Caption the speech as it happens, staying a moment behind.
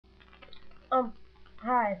Um,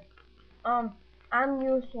 Hi. I'm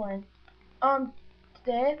Yuswan. Um,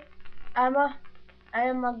 Today I'm a, I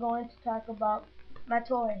am going to talk about my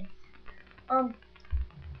toys. Um,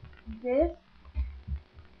 this,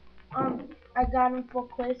 I got them for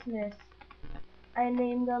Christmas. I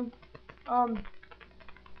named them, um,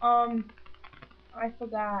 um, I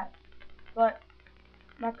forgot. But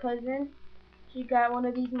my cousin, she got one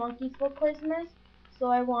of these monkeys for Christmas, so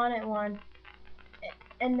I wanted one,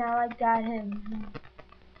 and now I got him.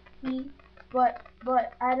 He, but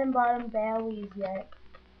I didn't buy him berries yet,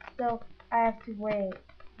 so I have to wait.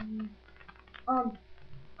 Um,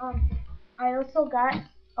 um, I also got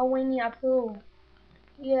a Winnie the Pooh.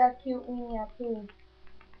 Yeah, cute Winnie the Pooh.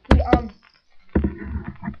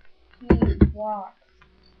 He he walks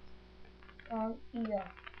here,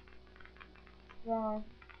 from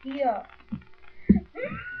here.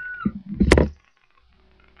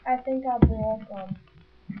 I think I broke him.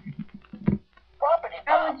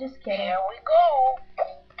 I was just kidding. Here we go.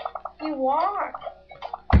 He walks.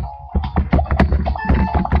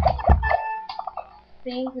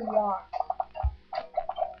 See, he walks.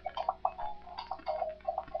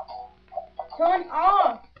 Turn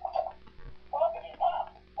off.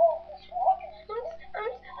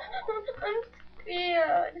 I'm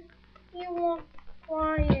scared. He won't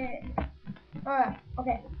quiet. Alright,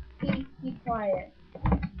 okay. Be quiet.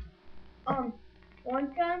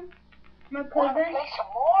 One time, my Wanna cousin. play some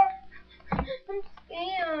more? I'm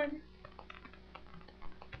scared.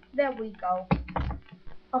 There we go.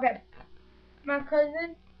 Okay, my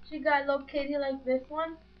cousin, she got a little kitty like this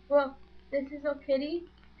one. Well, this is a kitty,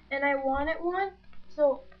 and I wanted one,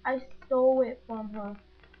 so I stole it from her.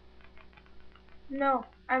 No,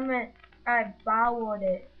 I meant I borrowed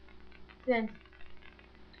it since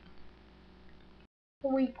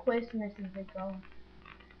 3 Christmases ago.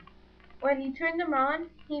 When you turned him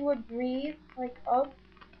on, he would breathe like up,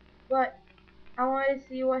 but I wanted to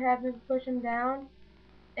see what happened to push him down,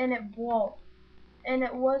 and it broke. And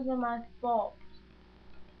it wasn't my fault.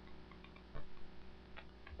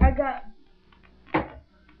 I got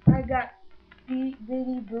I got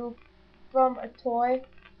Bitty Boo from a toy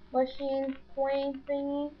machine playing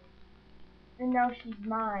thingy, and now she's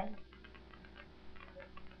mine.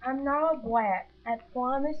 I'm not a brat. I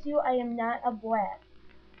promise you I am not a brat.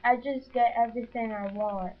 I just get everything I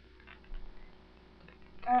want.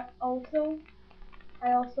 Uh, also,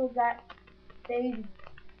 I also got baby.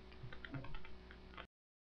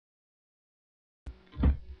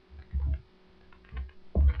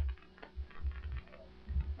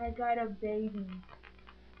 I got a baby.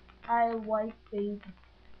 I like baby.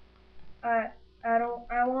 I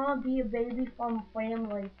want to be a baby from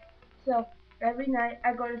family. So every night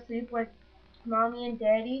I go to sleep with mommy and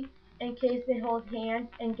daddy in case they hold hands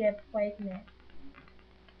and get pregnant.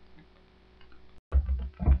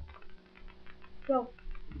 So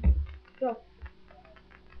so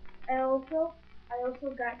I also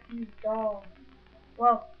got these dolls.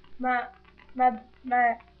 Well, my my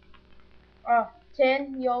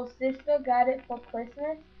 10-year-old sister got it for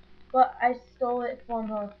Christmas, but I stole it from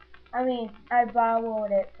her. I mean, I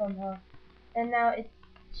borrowed it from her, and now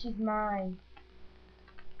she's mine.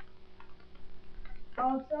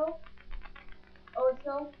 Also,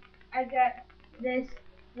 also, I got this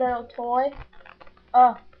little toy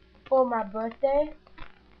uh for my birthday.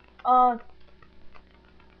 Uh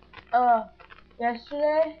uh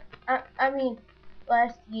Yesterday. I mean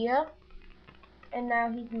last year, and now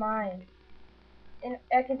he's mine. And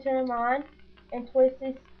I can turn him on and twist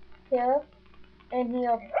his tail and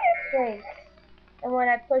he'll shake. And when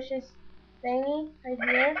I push his thingy right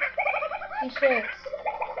here, he shakes.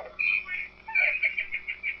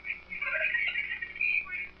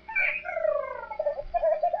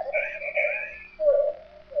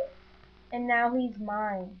 And now he's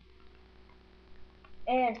mine.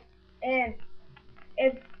 And and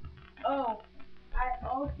if oh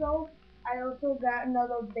I also got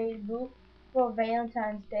another baby boot for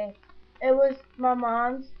Valentine's Day. It was my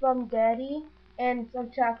mom's from Daddy and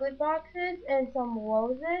some chocolate boxes and some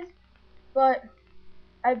roses, but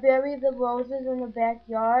I buried the roses in the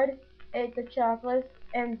backyard, ate the chocolates,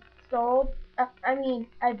 and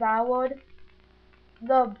I borrowed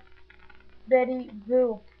the Betty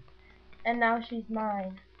Boo, and now she's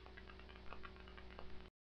mine.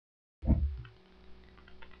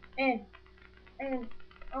 And and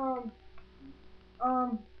um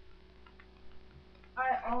um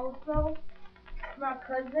I also my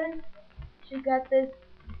cousin, she got this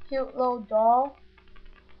cute little doll,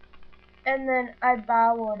 and then I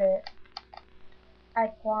borrowed it. I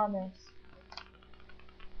promise.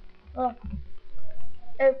 Look,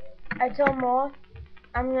 if I tell more,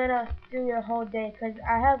 I'm gonna do your whole day because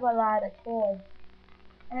I have a lot of toys.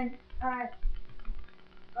 And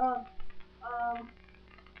um, um,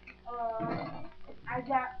 I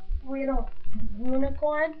got little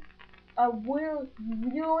unicorn, a real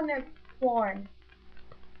unicorn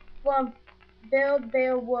from Build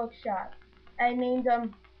Bear Workshop. I named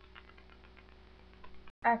them,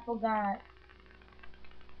 I forgot.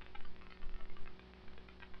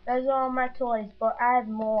 Those are all my toys, but I have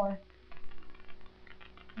more.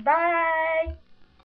 Bye!